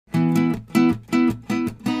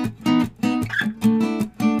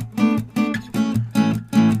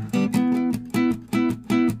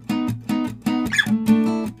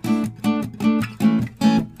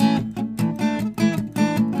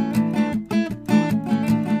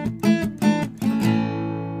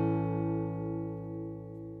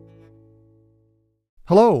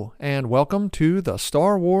Hello, and welcome to the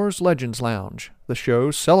Star Wars Legends Lounge, the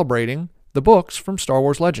show celebrating the books from Star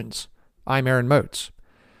Wars Legends. I'm Aaron Moats.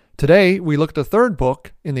 Today, we look at the third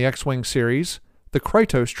book in the X-Wing series, The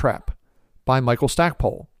Krytos Trap, by Michael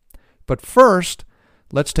Stackpole. But first,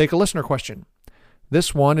 let's take a listener question.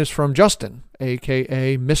 This one is from Justin,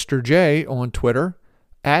 aka Mr. J on Twitter,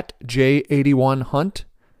 at J81Hunt.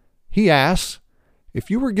 He asks,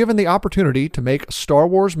 if you were given the opportunity to make a Star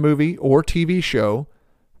Wars movie or TV show,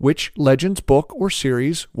 which Legends book or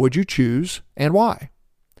series would you choose and why?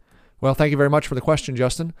 Well, thank you very much for the question,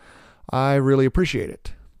 Justin. I really appreciate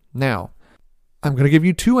it. Now, I'm going to give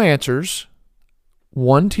you two answers.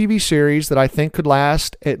 One TV series that I think could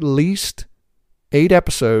last at least 8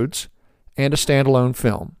 episodes and a standalone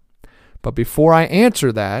film. But before I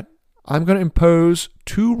answer that, I'm going to impose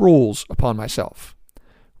 2 rules upon myself.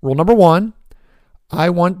 Rule number 1, I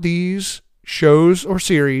want these shows or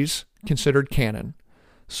series considered canon.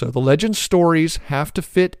 So the Legends stories have to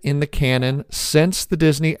fit in the canon since the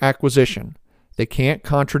Disney acquisition. They can't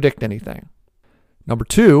contradict anything. Number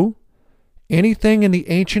 2, anything in the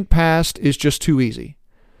ancient past is just too easy.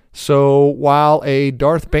 So while a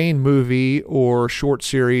Darth Bane movie or short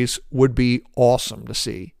series would be awesome to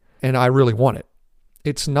see, and I really want it,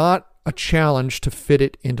 it's not a challenge to fit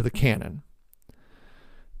it into the canon.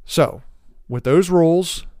 So, with those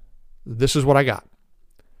rules, this is what I got.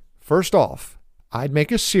 First off, I'd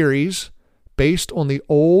make a series based on the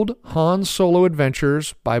old Han Solo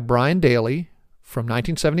adventures by Brian Daley from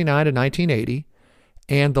 1979 to 1980,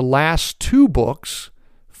 and the last 2 books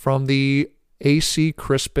from the A.C.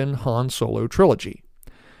 Crispin Han Solo trilogy.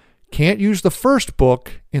 Can't use the first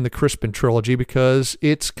book in the Crispin trilogy because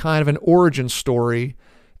it's kind of an origin story,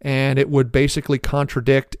 and it would basically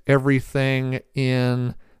contradict everything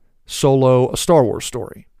in Solo, a Star Wars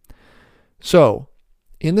story. So,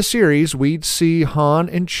 in the series, we'd see Han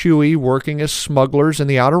and Chewie working as smugglers in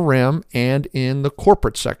the Outer Rim and in the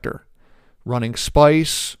corporate sector, running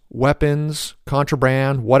spice, weapons,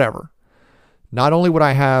 contraband, whatever. Not only would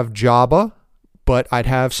I have Jabba, but I'd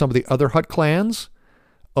have some of the other Hutt clans,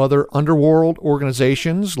 other underworld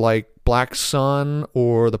organizations like Black Sun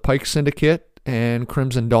or the Pike Syndicate and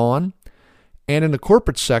Crimson Dawn. And in the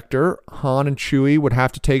corporate sector, Han and Chewie would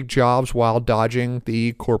have to take jobs while dodging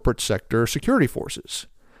the corporate sector security forces.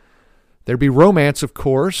 There'd be romance, of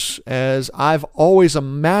course, as I've always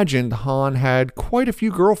imagined Han had quite a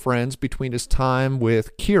few girlfriends between his time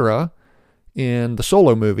with Qi'ra in the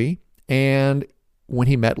Solo movie and when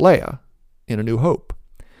he met Leia in A New Hope.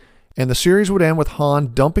 And the series would end with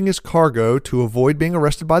Han dumping his cargo to avoid being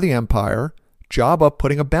arrested by the Empire, Jabba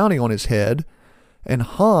putting a bounty on his head, and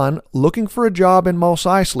Han looking for a job in Mos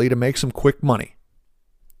Eisley to make some quick money.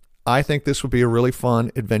 I think this would be a really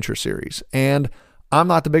fun adventure series, and I'm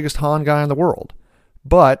not the biggest Han guy in the world,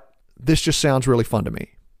 but this just sounds really fun to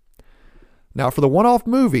me. Now, for the one-off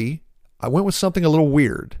movie, I went with something a little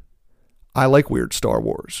weird. I like weird Star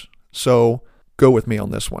Wars, so go with me on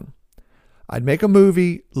this one. I'd make a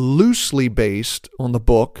movie loosely based on the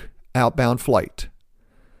book Outbound Flight.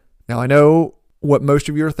 Now, I know what most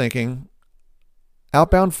of you are thinking.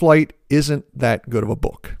 Outbound Flight isn't that good of a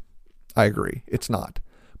book. I agree, it's not.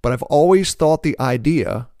 But I've always thought the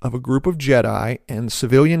idea of a group of Jedi and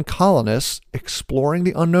civilian colonists exploring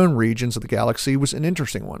the unknown regions of the galaxy was an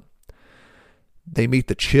interesting one. They meet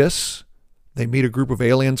the Chiss, they meet a group of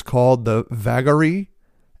aliens called the Vagari,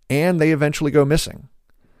 and they eventually go missing.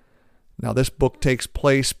 Now, this book takes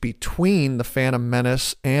place between The Phantom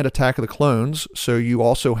Menace and Attack of the Clones, so you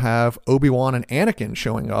also have Obi-Wan and Anakin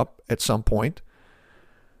showing up at some point.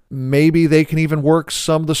 Maybe they can even work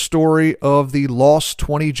some of the story of the Lost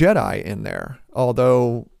 20 Jedi in there,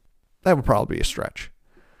 although that would probably be a stretch.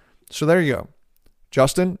 So there you go.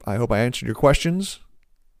 Justin, I hope I answered your questions.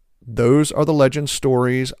 Those are the legend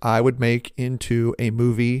stories I would make into a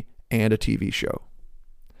movie and a TV show.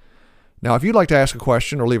 Now, if you'd like to ask a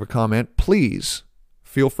question or leave a comment, please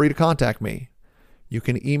feel free to contact me. You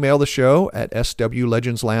can email the show at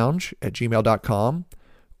swlegendslounge@gmail.com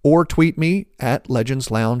or tweet me at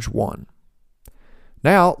legendslounge1.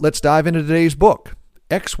 Now, let's dive into today's book,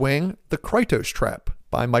 X-Wing, The Krytos Trap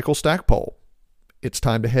by Michael Stackpole. It's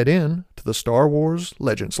time to head in to the Star Wars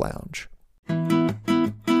Legends Lounge.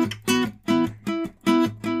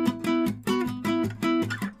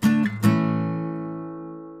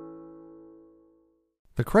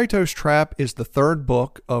 The Krytos Trap is the third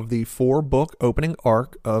book of the 4-book opening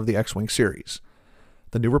arc of the X-Wing series.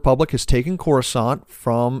 The New Republic has taken Coruscant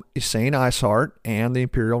from Ysanne Isart and the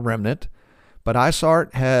Imperial Remnant, but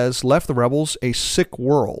Isart has left the rebels a sick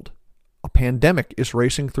world. A pandemic is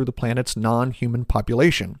racing through the planet's non-human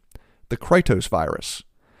population. the Krytos virus.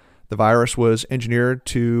 The virus was engineered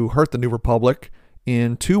to hurt the New Republic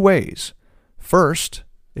in two ways. First,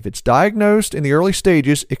 if it's diagnosed in the early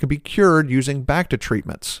stages, it can be cured using Bacta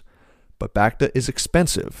treatments. But Bacta is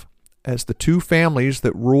expensive, as the two families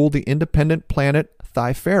that rule the independent planet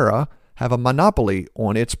Thyfera have a monopoly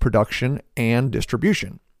on its production and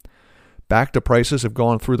distribution. Bacta prices have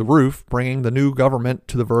gone through the roof, bringing the new government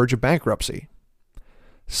to the verge of bankruptcy.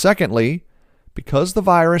 Secondly, because the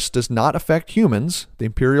virus does not affect humans, the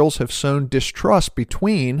Imperials have sown distrust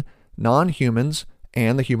between non-humans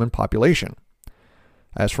and the human population.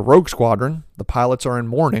 As for Rogue Squadron, the pilots are in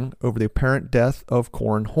mourning over the apparent death of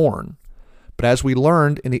Corran Horn. But as we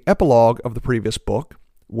learned in the epilogue of the previous book,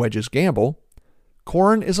 Wedge's Gamble,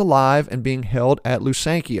 Corran is alive and being held at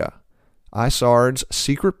Lusancia, Isard's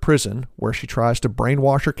secret prison where she tries to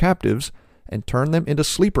brainwash her captives and turn them into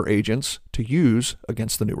sleeper agents to use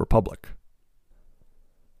against the New Republic.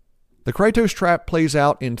 The Krytos trap plays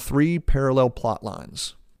out in three parallel plot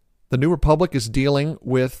lines. The New Republic is dealing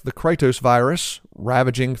with the Krytos virus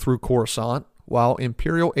ravaging through Coruscant, while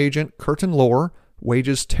Imperial agent Curtin Lore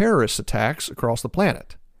wages terrorist attacks across the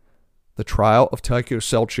planet. The trial of Tycho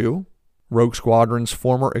Celchu, Rogue Squadron's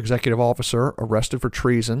former executive officer arrested for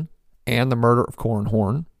treason and the murder of Corran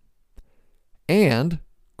Horn, and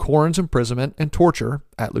Corran's imprisonment and torture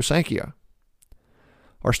at Lusancia.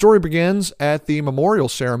 Our story begins at the memorial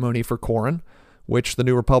ceremony for Corran, which the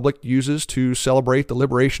New Republic uses to celebrate the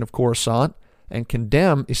liberation of Coruscant and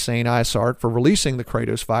condemn Esain Isard for releasing the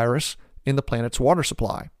Krytos virus in the planet's water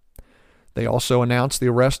supply. They also announce the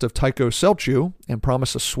arrest of Tycho Celchu and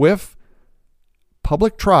promise a swift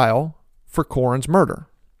public trial for Corran's murder.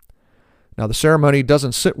 Now, the ceremony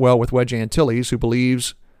doesn't sit well with Wedge Antilles, who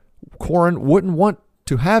believes Corran wouldn't want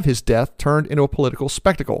to have his death turned into a political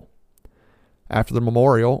spectacle. After the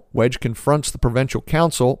memorial, Wedge confronts the Provincial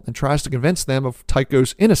Council and tries to convince them of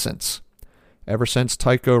Tycho's innocence. Ever since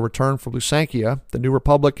Tycho returned from Lusancia, the New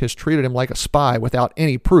Republic has treated him like a spy without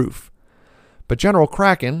any proof. But General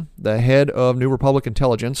Kraken, the head of New Republic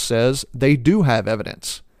intelligence, says they do have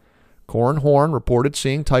evidence. Corran Horn reported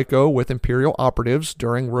seeing Tycho with Imperial operatives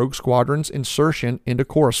during Rogue Squadron's insertion into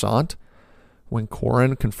Coruscant. When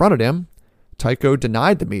Corran confronted him, Tycho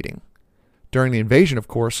denied the meeting. During the invasion of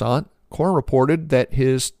Coruscant, Corran reported that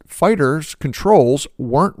his fighters' controls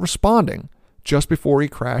weren't responding just before he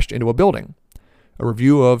crashed into a building. A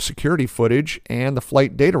review of security footage and the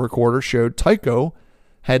flight data recorder showed Tycho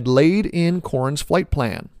had laid in Corran's flight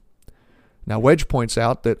plan. Now, Wedge points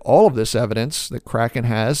out that all of this evidence that Kraken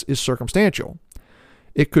has is circumstantial.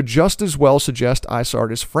 It could just as well suggest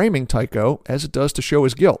Isard is framing Tycho as it does to show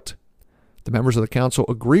his guilt. The members of the council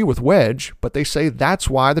agree with Wedge, but they say that's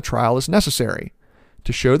why the trial is necessary,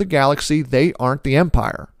 to show the galaxy they aren't the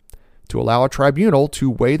Empire, to allow a tribunal to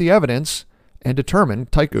weigh the evidence and determine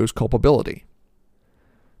Tycho's culpability.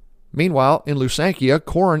 Meanwhile, in Lusancia,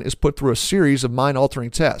 Corran is put through a series of mind-altering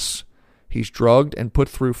tests. He's drugged and put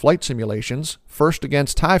through flight simulations, first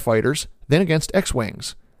against TIE fighters, then against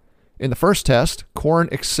X-Wings. In the first test,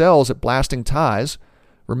 Corran excels at blasting TIEs,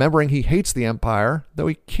 remembering he hates the Empire, though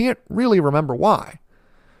he can't really remember why.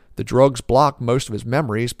 The drugs block most of his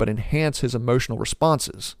memories, but enhance his emotional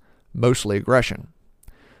responses, mostly aggression.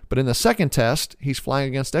 But in the second test, he's flying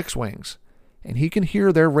against X-Wings, and he can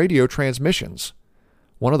hear their radio transmissions.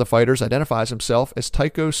 One of the fighters identifies himself as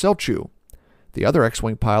Tycho Celchu. The other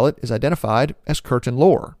X-Wing pilot is identified as Curtin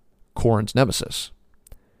Lore, Corran's nemesis.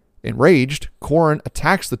 Enraged, Corran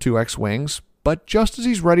attacks the two X-Wings, but just as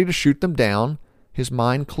he's ready to shoot them down, his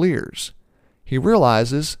mind clears. He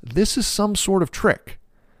realizes this is some sort of trick.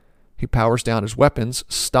 He powers down his weapons,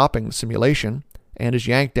 stopping the simulation, and is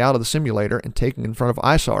yanked out of the simulator and taken in front of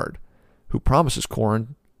Isard, who promises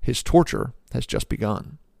Corran his torture has just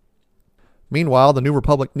begun. Meanwhile, the New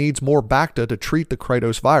Republic needs more Bacta to treat the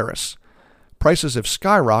Krytos virus. Prices have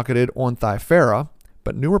skyrocketed on Thyfera,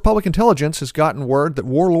 but New Republic intelligence has gotten word that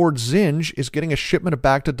Warlord Zinj is getting a shipment of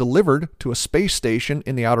Bacta delivered to a space station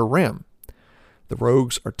in the Outer Rim. The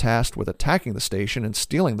rogues are tasked with attacking the station and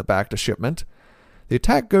stealing the Bacta shipment. The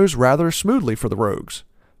attack goes rather smoothly for the rogues.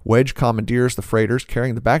 Wedge commandeers the freighters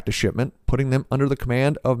carrying the Bacta shipment, putting them under the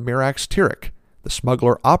command of Mirax Tirik, the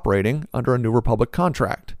smuggler operating under a New Republic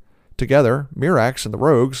contract. Together, Mirax and the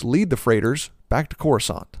rogues lead the freighters back to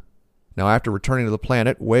Coruscant. Now, after returning to the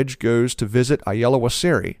planet, Wedge goes to visit Aayla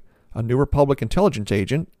Waseri, a New Republic intelligence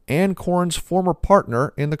agent and Corran's former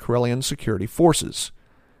partner in the Corellian security forces.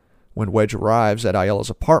 When Wedge arrives at Aayla's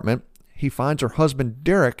apartment, he finds her husband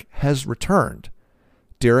Derek has returned.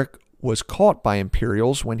 Derek was caught by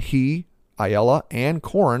Imperials when he, Aayla, and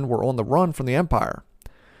Corran were on the run from the Empire.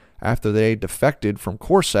 After they defected from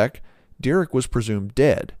Coruscant, Dirac was presumed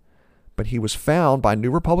dead, but he was found by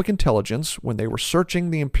New Republic intelligence when they were searching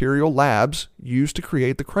the Imperial labs used to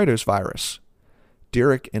create the Kratos virus.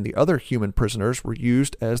 Dirac and the other human prisoners were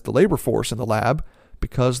used as the labor force in the lab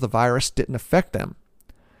because the virus didn't affect them.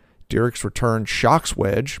 Dirac's return shocks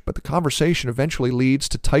Wedge, but the conversation eventually leads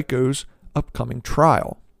to Tycho's upcoming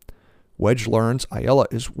trial. Wedge learns Aela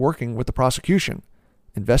is working with the prosecution,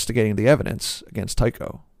 investigating the evidence against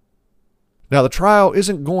Tycho. Now, the trial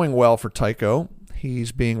isn't going well for Tycho.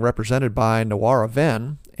 He's being represented by Noara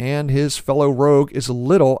Ven, and his fellow rogue is a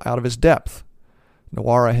little out of his depth.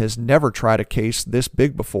 Noara has never tried a case this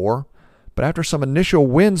big before, but after some initial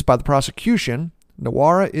wins by the prosecution,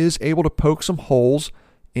 Noara is able to poke some holes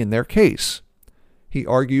in their case. He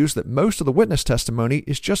argues that most of the witness testimony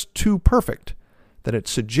is just too perfect, that it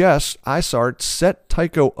suggests Isart set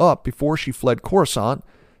Tycho up before she fled Coruscant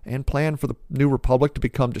and planned for the New Republic to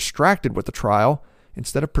become distracted with the trial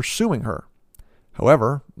instead of pursuing her.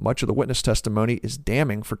 However, much of the witness testimony is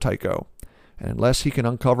damning for Tycho, and unless he can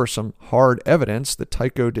uncover some hard evidence that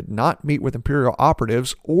Tycho did not meet with Imperial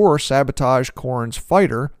operatives or sabotage Corran's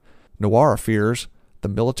fighter, Noara fears the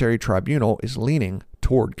military tribunal is leaning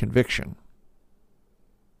toward conviction.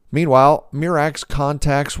 Meanwhile, Mirax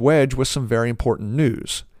contacts Wedge with some very important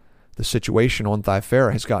news. The situation on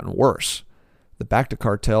Thyfera has gotten worse. The Bacta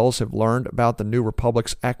cartels have learned about the New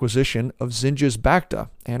Republic's acquisition of Zinja's Bacta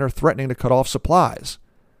and are threatening to cut off supplies.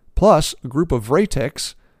 Plus, a group of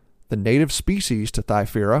Vratics, the native species to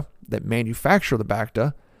Thyfera that manufacture the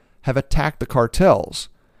Bacta, have attacked the cartels.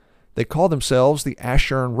 They call themselves the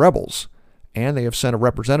Ashern Rebels, and they have sent a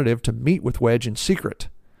representative to meet with Wedge in secret.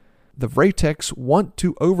 The Vratics want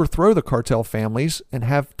to overthrow the cartel families and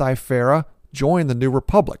have Thyfera join the New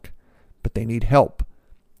Republic, but they need help.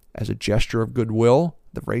 As a gesture of goodwill,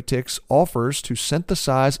 the Vratics offers to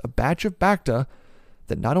synthesize a batch of Bacta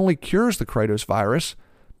that not only cures the Kratos virus,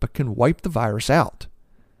 but can wipe the virus out.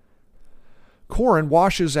 Corran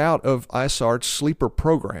washes out of Isart's sleeper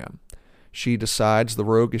program. She decides the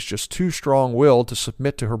rogue is just too strong-willed to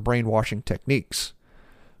submit to her brainwashing techniques.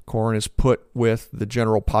 Corran is put with the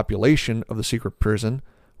general population of the secret prison,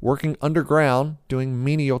 working underground, doing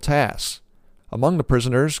menial tasks. Among the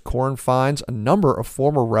prisoners, Corran finds a number of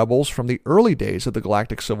former rebels from the early days of the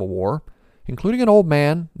Galactic Civil War, including an old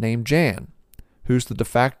man named Jan, who's the de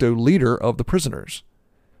facto leader of the prisoners.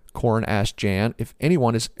 Corran asks Jan if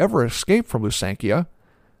anyone has ever escaped from Lusankya.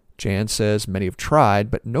 Jan says many have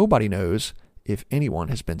tried, but nobody knows if anyone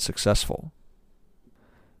has been successful.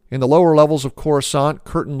 In the lower levels of Coruscant,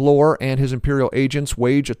 Curtin Lore and his Imperial agents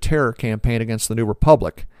wage a terror campaign against the New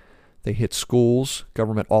Republic. They hit schools,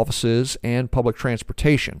 government offices, and public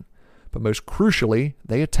transportation. But most crucially,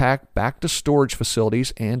 they attack Bacta storage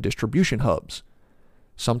facilities and distribution hubs.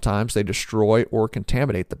 Sometimes they destroy or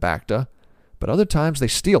contaminate the Bacta, but other times they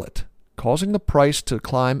steal it, causing the price to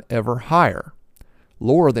climb ever higher.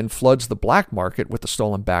 Lore then floods the black market with the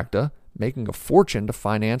stolen Bacta, making a fortune to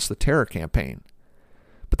finance the terror campaign.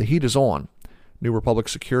 But the heat is on. New Republic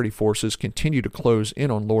security forces continue to close in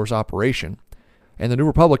on Lore's operation, and the New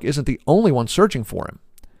Republic isn't the only one searching for him.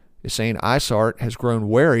 Ysain Isart has grown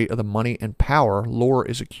wary of the money and power Lore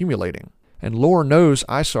is accumulating, and Lore knows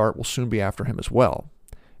Isart will soon be after him as well,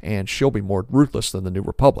 and she'll be more ruthless than the New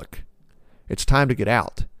Republic. It's time to get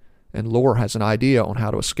out, and Lore has an idea on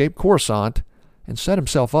how to escape Coruscant and set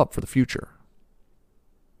himself up for the future.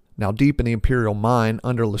 Now deep in the Imperial mine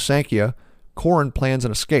under Lusankya, Corran plans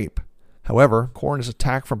an escape. However, Corran is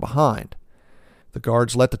attacked from behind. The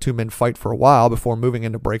guards let the two men fight for a while before moving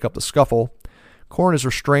in to break up the scuffle. Corran is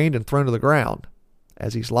restrained and thrown to the ground.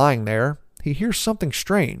 As he's lying there, he hears something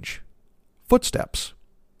strange. Footsteps.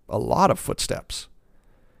 A lot of footsteps.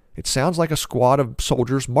 It sounds like a squad of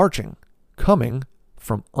soldiers marching, coming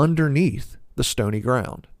from underneath the stony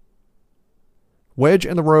ground. Wedge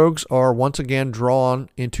and the rogues are once again drawn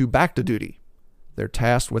into Bacta duty. They're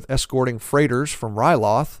tasked with escorting freighters from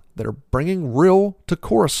Ryloth that are bringing Rill to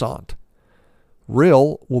Coruscant.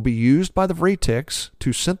 Rill will be used by the Vratics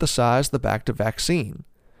to synthesize the Bacta vaccine.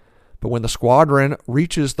 But when the squadron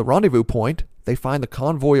reaches the rendezvous point, they find the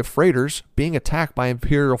convoy of freighters being attacked by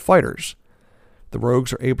Imperial fighters. The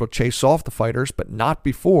rogues are able to chase off the fighters, but not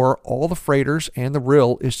before all the freighters and the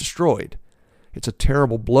Rill is destroyed. It's a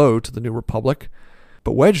terrible blow to the New Republic,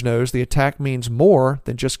 but Wedge knows the attack means more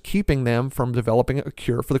than just keeping them from developing a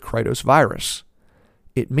cure for the Kratos virus.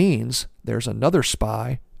 It means there's another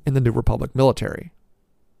spy in the New Republic military.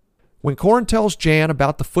 When Corran tells Jan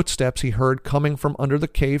about the footsteps he heard coming from under the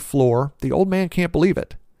cave floor, the old man can't believe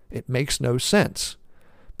it. It makes no sense.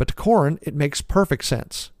 But to Corran, it makes perfect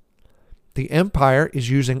sense. The Empire is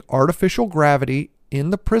using artificial gravity in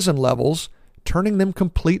the prison levels, turning them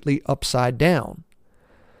completely upside down.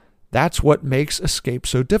 That's what makes escape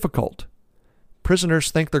so difficult. Prisoners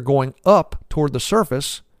think they're going up toward the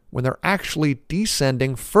surface when they're actually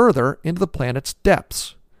descending further into the planet's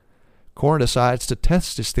depths. Corran decides to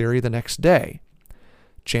test his theory the next day.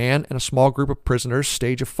 Jan and a small group of prisoners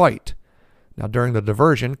stage a fight. Now, during the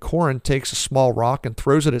diversion, Corran takes a small rock and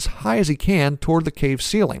throws it as high as he can toward the cave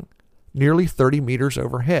ceiling, nearly 30 meters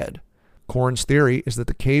overhead. Corran's theory is that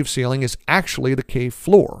the cave ceiling is actually the cave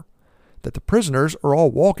floor, that the prisoners are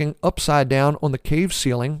all walking upside down on the cave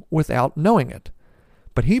ceiling without knowing it.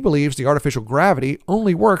 But he believes the artificial gravity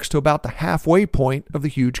only works to about the halfway point of the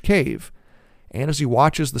huge cave, and as he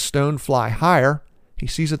watches the stone fly higher, he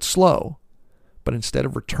sees it slow. But instead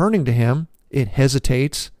of returning to him, it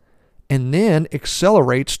hesitates and then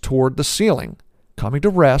accelerates toward the ceiling, coming to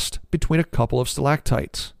rest between a couple of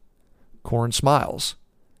stalactites. Corran smiles.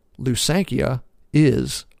 Lusankya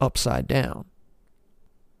is upside down.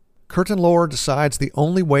 Curtin Lore decides the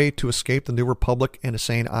only way to escape the New Republic and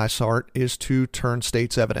Hussein Isart is to turn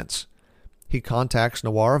state's evidence. He contacts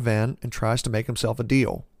Nawara Ven and tries to make himself a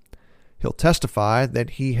deal. He'll testify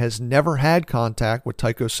that he has never had contact with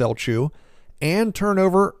Tycho Celchu and turn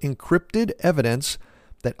over encrypted evidence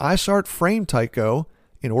that Isart framed Tycho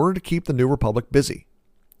in order to keep the New Republic busy.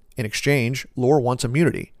 In exchange, Lore wants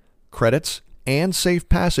immunity, credits, and safe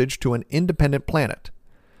passage to an independent planet.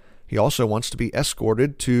 He also wants to be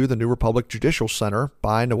escorted to the New Republic Judicial Center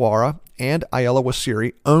by Nawara and Aayla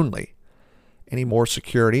Wasiri only. Any more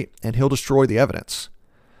security, and he'll destroy the evidence.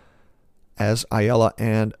 As Aayla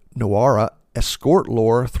and Nawara escort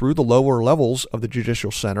Lore through the lower levels of the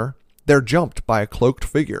Judicial Center, they're jumped by a cloaked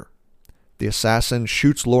figure. The assassin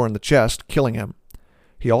shoots Lore in the chest, killing him.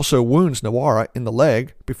 He also wounds Nawara in the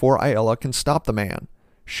leg before Aayla can stop the man,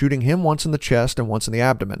 shooting him once in the chest and once in the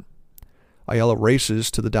abdomen. Aayla races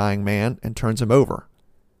to the dying man and turns him over.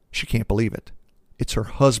 She can't believe it. It's her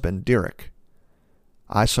husband, Derek.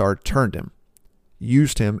 Isart turned him,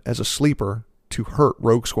 used him as a sleeper to hurt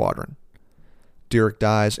Rogue Squadron. Derek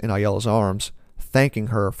dies in Aayla's arms, thanking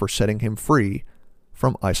her for setting him free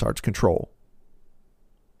from Isart's control.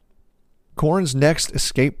 Corran's next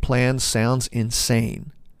escape plan sounds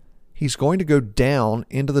insane. He's going to go down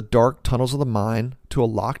into the dark tunnels of the mine to a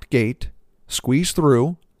locked gate, squeeze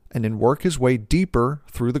through, and then work his way deeper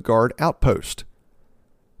through the guard outpost.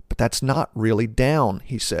 But that's not really down,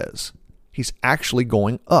 he says. He's actually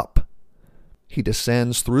going up. He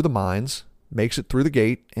descends through the mines, makes it through the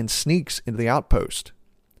gate, and sneaks into the outpost.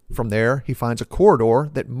 From there, he finds a corridor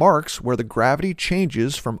that marks where the gravity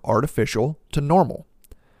changes from artificial to normal.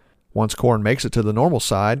 Once Corran makes it to the normal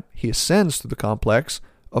side, he ascends through the complex,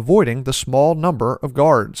 avoiding the small number of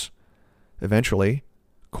guards. Eventually,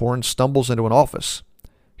 Corran stumbles into an office.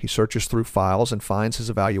 He searches through files and finds his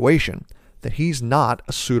evaluation, that he's not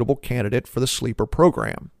a suitable candidate for the sleeper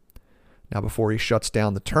program. Now, before he shuts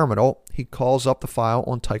down the terminal, he calls up the file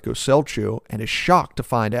on Tycho Celchu and is shocked to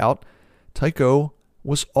find out Tycho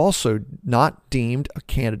was also not deemed a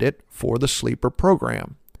candidate for the sleeper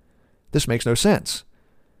program. This makes no sense.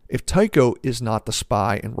 If Tycho is not the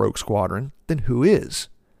spy in Rogue Squadron, then who is?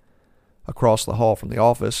 Across the hall from the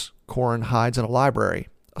office, Corran hides in a library,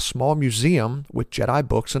 a small museum with Jedi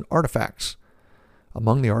books and artifacts.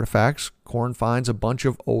 Among the artifacts, Corran finds a bunch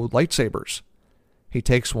of old lightsabers. He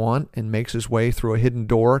takes one and makes his way through a hidden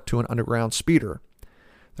door to an underground speeder.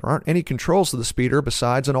 There aren't any controls to the speeder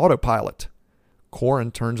besides an autopilot.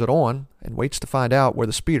 Corran turns it on and waits to find out where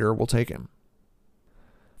the speeder will take him.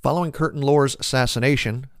 Following Curtin Lore's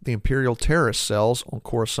assassination, the Imperial terrorist cells on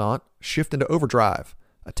Coruscant shift into overdrive,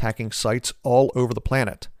 attacking sites all over the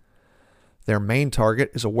planet. Their main target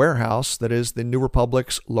is a warehouse that is the New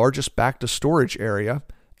Republic's largest back-to-storage area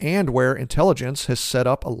and where intelligence has set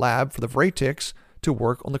up a lab for the Vratics to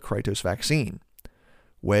work on the Krytos vaccine.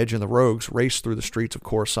 Wedge and the rogues race through the streets of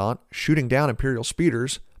Coruscant, shooting down Imperial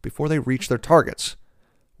speeders before they reach their targets.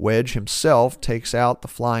 Wedge himself takes out the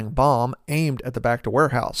flying bomb aimed at the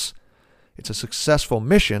back-to-warehouse. It's a successful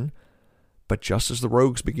mission, but just as the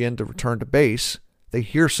rogues begin to return to base, they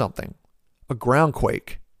hear something. A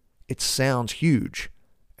groundquake. It sounds huge,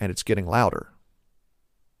 and it's getting louder.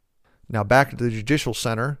 Now back at the Judicial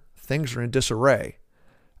Center, things are in disarray.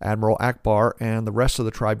 Admiral Akbar and the rest of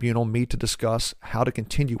the tribunal meet to discuss how to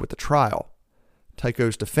continue with the trial.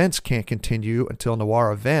 Tycho's defense can't continue until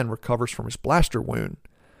Nawara Ven recovers from his blaster wound.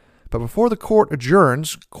 But before the court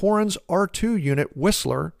adjourns, Corran's R2 unit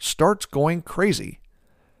Whistler starts going crazy.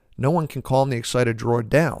 No one can calm the excited droid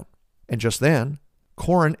down. And just then,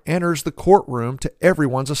 Corran enters the courtroom to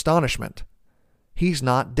everyone's astonishment. He's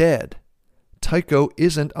not dead. Tycho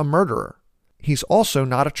isn't a murderer. he's also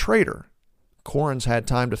not a traitor. Corran's had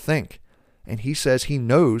time to think, and he says he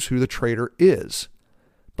knows who the traitor is.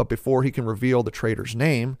 But before he can reveal the traitor's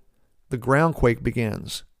name, the groundquake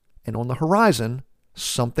begins, and on the horizon,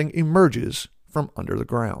 something emerges from under the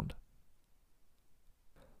ground.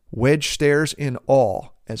 Wedge stares in awe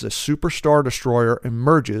as a super star destroyer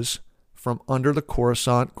emerges from under the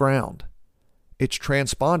Coruscant ground. Its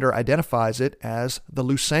transponder identifies it as the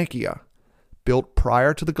Lusankya, built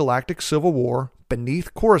prior to the Galactic Civil War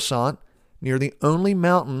beneath Coruscant near the only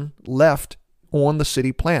mountain left on the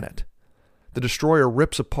city planet. The destroyer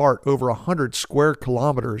rips apart over 100 square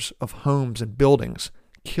kilometers of homes and buildings,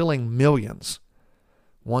 killing millions.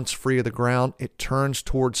 Once free of the ground, it turns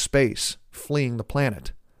towards space, fleeing the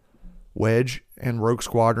planet. Wedge and Rogue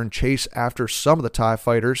Squadron chase after some of the TIE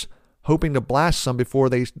fighters, hoping to blast some before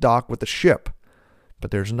they dock with the ship.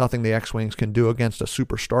 But there's nothing the X-Wings can do against a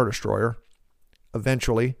super star destroyer.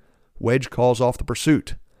 Eventually, Wedge calls off the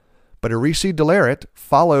pursuit. But Irisi Delaret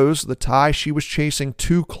follows the TIE she was chasing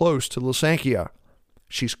too close to the Lusankya.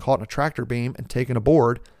 She's caught in a tractor beam and taken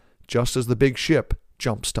aboard just as the big ship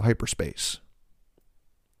jumps to hyperspace.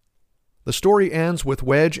 The story ends with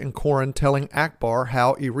Wedge and Corran telling Ackbar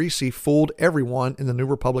how Irisi fooled everyone in the New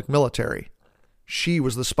Republic military. She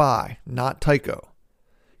was the spy, not Tycho.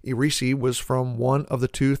 Irisi was from one of the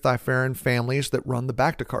two Thyferran families that run the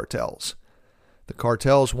Bacta cartels. The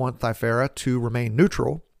cartels want Thyfera to remain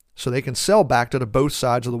neutral so they can sell Bacta to both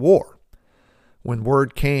sides of the war. When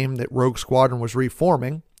word came that Rogue Squadron was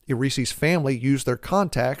reforming, Irisi's family used their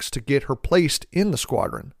contacts to get her placed in the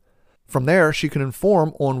squadron. From there, she could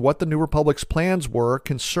inform on what the New Republic's plans were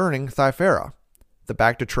concerning Thyfera, the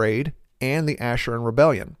Bacta trade, and the Asuran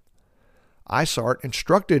Rebellion. Isart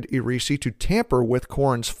instructed Irisi to tamper with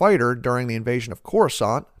Corran's fighter during the invasion of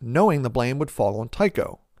Coruscant, knowing the blame would fall on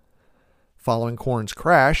Tycho. Following Corran's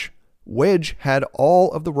crash, Wedge had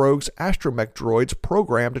all of the rogue's astromech droids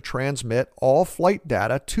programmed to transmit all flight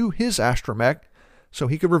data to his astromech so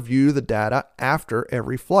he could review the data after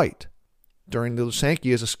every flight. During the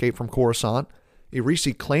Lusankya's escape from Coruscant,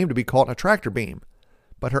 Irisi claimed to be caught in a tractor beam,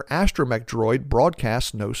 but her astromech droid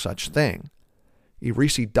broadcast no such thing.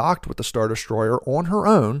 Irisi docked with the Star Destroyer on her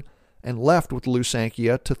own and left with the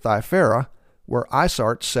Lusankya to Thyfera, where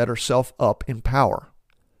Isart set herself up in power.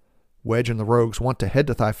 Wedge and the rogues want to head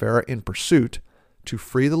to Thyfera in pursuit to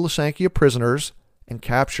free the Lusankya prisoners and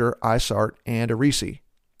capture Isart and Irisi.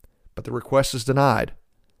 But the request is denied.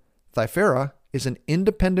 Thyfera is an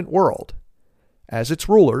independent world. As its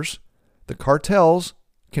rulers, the cartels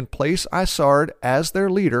can place Isard as their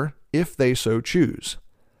leader if they so choose.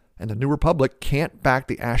 And the New Republic can't back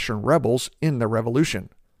the Asuran rebels in their revolution.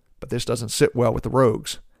 But this doesn't sit well with the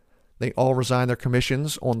rogues. They all resign their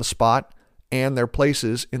commissions on the spot and their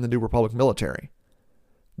places in the New Republic military.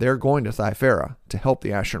 They're going to Thyfera to help the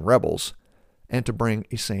Asuran rebels and to bring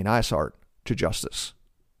Ysain Isart to justice.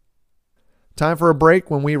 Time for a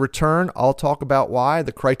break. When we return, I'll talk about why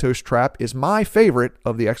the Krytos Trap is my favorite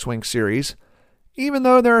of the X-Wing series, even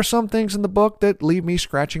though there are some things in the book that leave me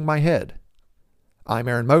scratching my head. I'm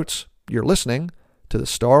Aaron Moats. You're listening to the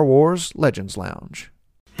Star Wars Legends Lounge.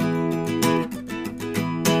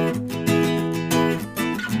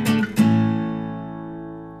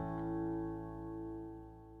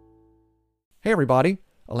 Hey everybody,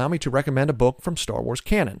 allow me to recommend a book from Star Wars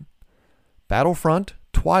canon, Battlefront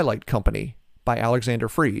Twilight Company by Alexander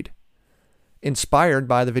Freed. Inspired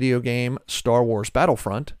by the video game Star Wars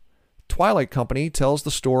Battlefront, Twilight Company tells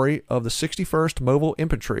the story of the 61st Mobile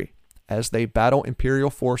Infantry as they battle Imperial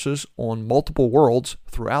forces on multiple worlds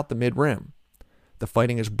throughout the Mid-Rim. The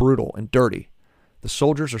fighting is brutal and dirty. The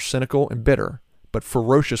soldiers are cynical and bitter, but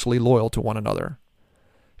ferociously loyal to one another.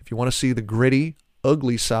 If you want to see the gritty,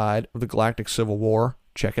 ugly side of the Galactic Civil War,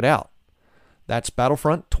 check it out. That's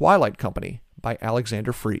Battlefront Twilight Company by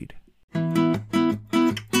Alexander Freed.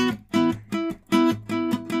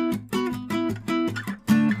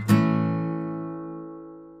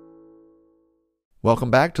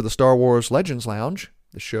 Welcome back to the Star Wars Legends Lounge,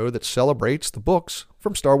 the show that celebrates the books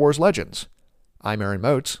from Star Wars Legends. I'm Aaron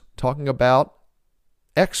Moats, talking about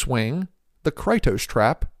X-Wing, The Krytos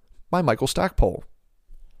Trap by Michael Stackpole.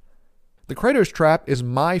 The Krytos Trap is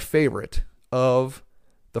my favorite of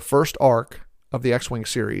the first arc of the X-Wing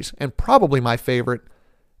series, and probably my favorite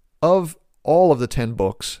of all of the 10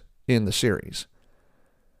 books in the series.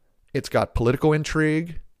 It's got political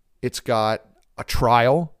intrigue, it's got a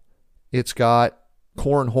trial, it's got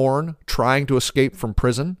Corran Horn trying to escape from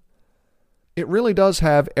prison. It really does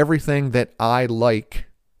have everything that I like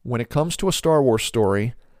when it comes to a Star Wars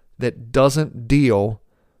story that doesn't deal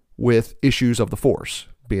with issues of the Force,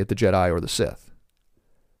 be it the Jedi or the Sith.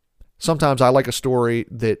 Sometimes I like a story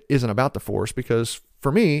that isn't about the Force because,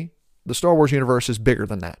 for me, the Star Wars universe is bigger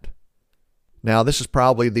than that. Now, this is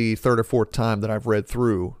probably the third or fourth time that I've read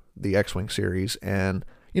through the X-Wing series, and,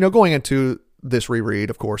 going into this reread,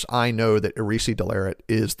 of course, I know that Irisi Delaret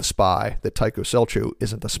is the spy, that Tycho Celchu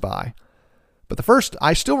isn't the spy. But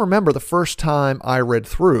I still remember the first time I read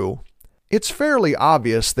through, it's fairly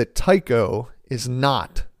obvious that Tycho is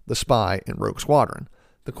not the spy in Rogue Squadron.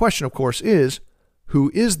 The question, of course, is, who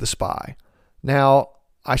is the spy? Now,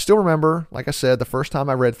 I still remember, like I said, the first time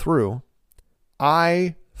I read through,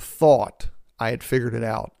 I thought I had figured it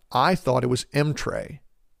out. I thought it was Emtray,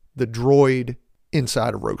 the droid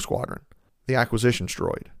inside of Rogue Squadron, the acquisitions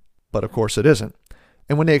droid. But of course it isn't.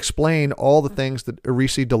 And when they explain all the things that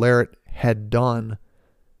Irisi Delaret had done,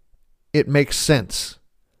 it makes sense.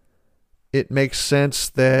 It makes sense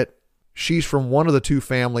that she's from one of the two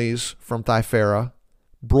families from Thyfera.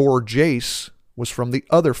 Bror Jace was from the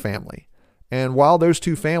other family. And while those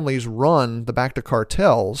two families run the Bacta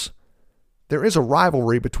cartels, there is a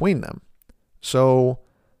rivalry between them. So,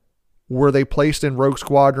 were they placed in Rogue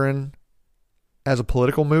Squadron as a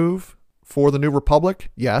political move for the New Republic?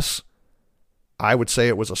 Yes. I would say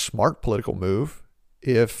it was a smart political move.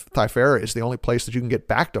 If Thyfera is the only place that you can get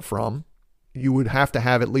Bacta from, you would have to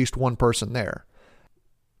have at least one person there.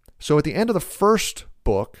 So at the end of the first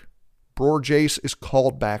book, Bror Jace is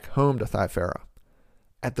called back home to Thyfera.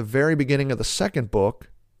 At the very beginning of the second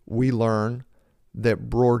book, we learn that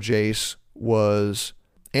Bror Jace was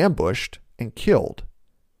ambushed and killed.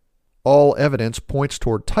 All evidence points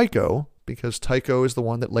toward Tycho, because Tycho is the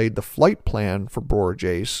one that laid the flight plan for Bror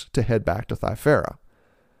Jace to head back to Thyfera.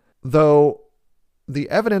 Though the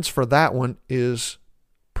evidence for that one is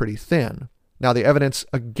pretty thin. Now, the evidence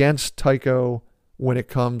against Tycho when it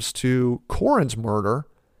comes to Corran's murder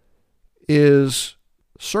is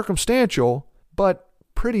circumstantial, but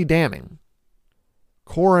pretty damning.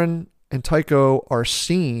 Corran and Tycho are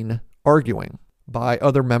seen arguing by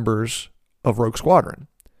other members of Rogue Squadron.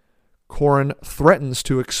 Corran threatens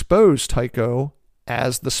to expose Tycho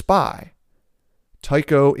as the spy.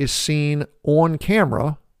 Tycho is seen on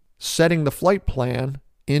camera setting the flight plan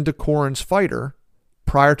into Corran's fighter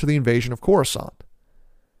prior to the invasion of Coruscant.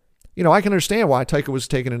 I can understand why Tycho was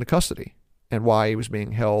taken into custody and why he was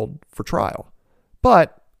being held for trial.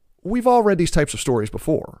 But we've all read these types of stories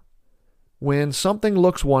before. When something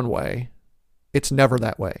looks one way, it's never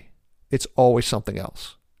that way. It's always something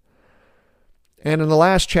else. And in the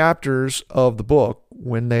last chapters of the book,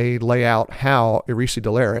 when they lay out how Irisi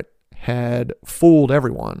Delaret had fooled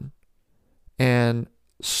everyone and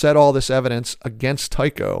set all this evidence against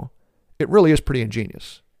Tycho, it really is pretty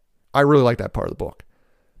ingenious. I really like that part of the book.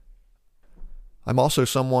 I'm also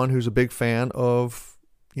someone who's a big fan of,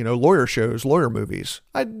 lawyer shows, lawyer movies.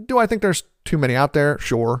 I think there's too many out there?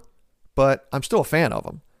 Sure. But I'm still a fan of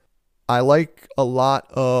them. I like a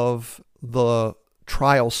lot of the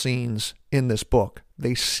trial scenes in this book.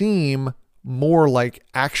 They seem more like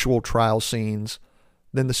actual trial scenes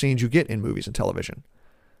than the scenes you get in movies and television.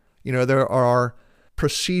 There are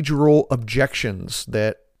procedural objections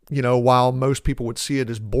that, while most people would see it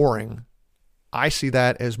as boring, I see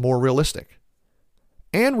that as more realistic.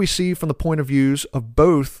 And we see from the point of views of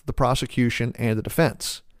both the prosecution and the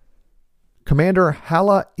defense. Commander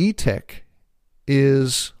Hala Etek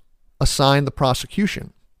is assigned the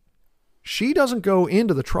prosecution. She doesn't go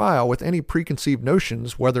into the trial with any preconceived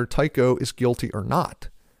notions whether Tycho is guilty or not.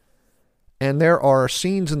 And there are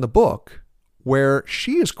scenes in the book where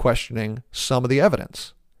she is questioning some of the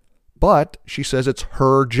evidence. But she says it's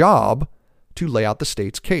her job to lay out the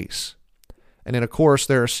state's case. And then, of course,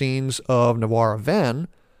 there are scenes of Navarra Ven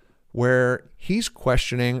where he's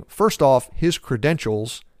questioning, first off, his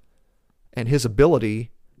credentials and his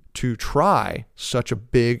ability to try such a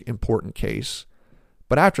big, important case.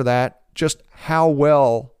 But after that, just how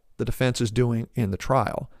well the defense is doing in the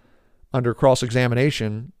trial. Under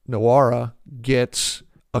cross-examination, Navarra gets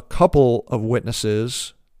a couple of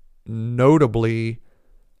witnesses, notably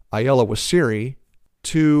Ayala Wasiri,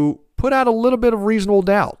 to put out a little bit of reasonable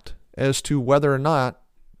doubt as to whether or not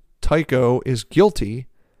Tycho is guilty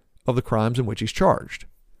of the crimes in which he's charged.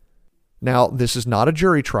 Now, this is not a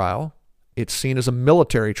jury trial. It's seen as a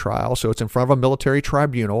military trial, so it's in front of a military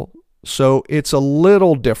tribunal. So it's a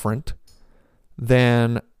little different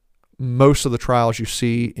than most of the trials you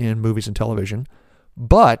see in movies and television.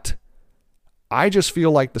 But I just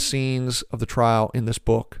feel like the scenes of the trial in this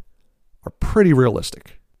book are pretty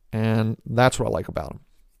realistic. And that's what I like about them.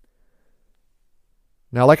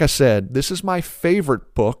 Now, like I said, this is my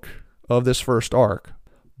favorite book of this first arc,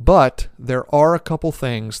 but there are a couple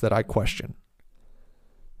things that I question.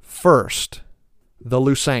 First, the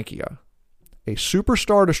Lusankya, a super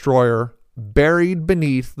star destroyer buried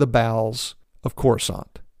beneath the bowels of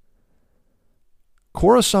Coruscant.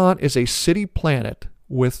 Coruscant is a city planet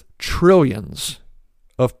with trillions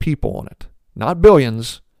of people on it. Not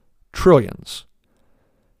billions, trillions.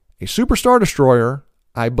 A super star destroyer,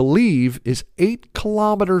 I believe, is 8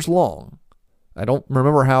 kilometers long. I don't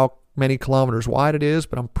remember how many kilometers wide it is,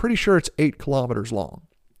 but I'm pretty sure it's 8 kilometers long.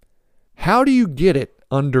 How do you get it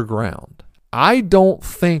underground? I don't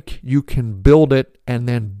think you can build it and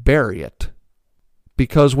then bury it,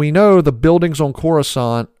 because we know the buildings on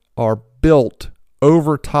Coruscant are built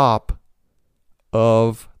over top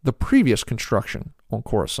of the previous construction on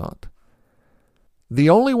Coruscant. The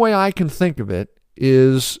only way I can think of it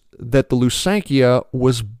is that the Lusankya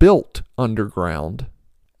was built underground,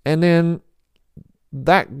 and then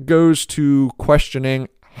that goes to questioning,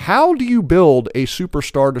 how do you build a super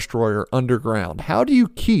star destroyer underground? How do you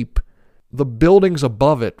keep the buildings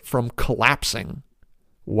above it from collapsing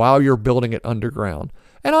while you're building it underground?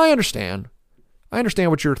 And I understand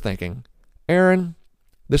what you're thinking. Aaron,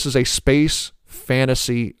 this is a space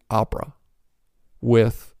fantasy opera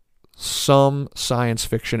with some science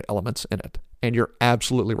fiction elements in it. And you're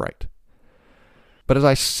absolutely right. But as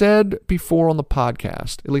I said before on the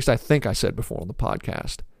podcast, at least I think I said before on the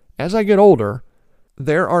podcast, as I get older,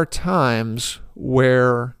 there are times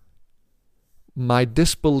where my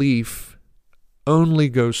disbelief only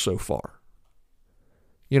goes so far.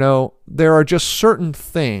 You know, there are just certain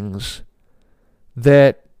things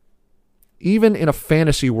that even in a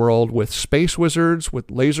fantasy world with space wizards with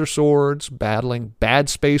laser swords battling bad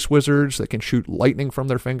space wizards that can shoot lightning from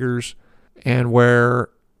their fingers, and where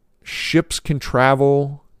ships can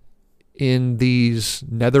travel in these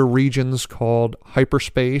nether regions called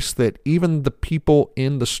hyperspace that even the people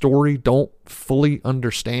in the story don't fully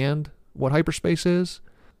understand what hyperspace is,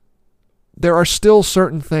 there are still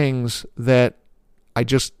certain things that I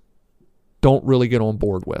just don't really get on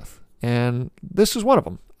board with. And this is one of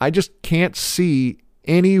them. I just can't see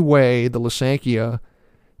any way the Lusankya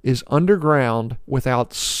is underground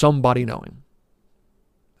without somebody knowing.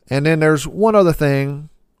 And then there's one other thing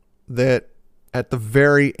that at the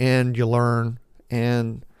very end you learn,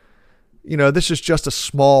 and you know, this is just a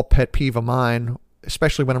small pet peeve of mine,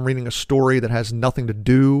 especially when I'm reading a story that has nothing to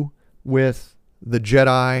do with the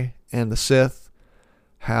Jedi and the Sith,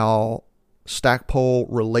 how Stackpole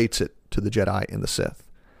relates it to the Jedi and the Sith.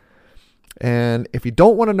 And if you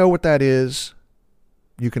don't want to know what that is,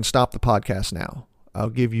 you can stop the podcast now. I'll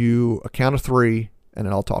give you a count of 3, and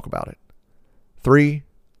then I'll talk about it. 3,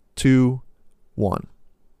 2, 1.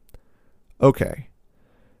 Okay.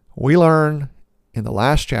 We learn in the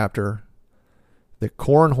last chapter that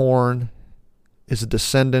Corran Horn is a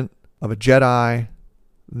descendant of a Jedi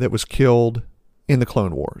that was killed in the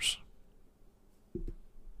Clone Wars.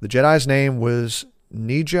 The Jedi's name was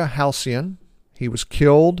Neja Halcyon. He was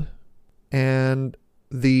killed, and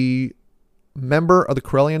the member of the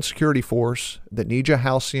Corellian security force that Neja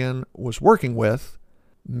Halcyon was working with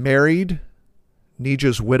married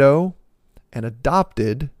Neja's widow and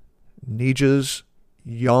adopted Neja's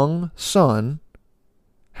young son,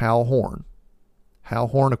 Hal Horn. Hal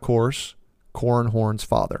Horn, of course, Corran Horn's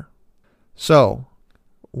father. So,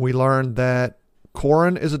 we learned that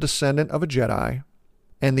Corran is a descendant of a Jedi,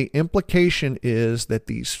 and the implication is that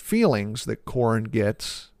these feelings that Corran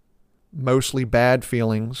gets, mostly bad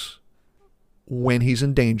feelings when he's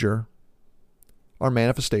in danger, are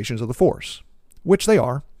manifestations of the Force, which they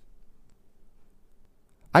are.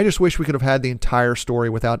 I just wish we could have had the entire story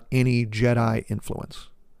without any Jedi influence.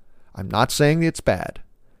 I'm not saying it's bad.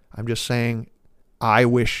 I'm just saying I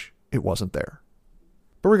wish it wasn't there.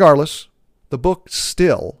 But regardless, the book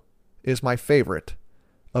still is my favorite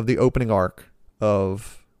of the opening arc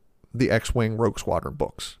of the X-Wing Rogue Squadron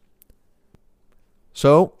books.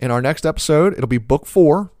 So, in our next episode, it'll be Book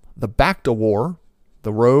 4, The Bacta War.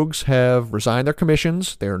 The Rogues have resigned their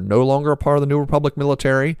commissions. They are no longer a part of the New Republic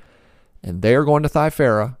military, and they are going to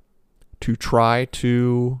Thyfera to try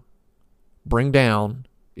to bring down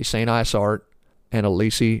Ysane Isart and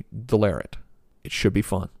Alisi Delaret. It should be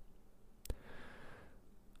fun.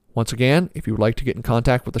 Once again, if you would like to get in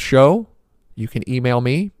contact with the show, you can email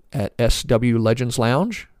me at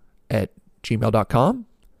swlegendslounge@gmail.com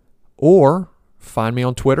or find me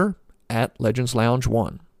on Twitter at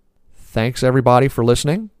legendslounge1. Thanks everybody for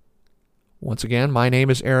listening. Once again, my name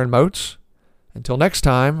is Aaron Moats. Until next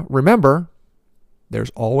time, remember, there's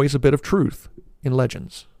always a bit of truth in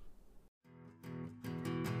legends.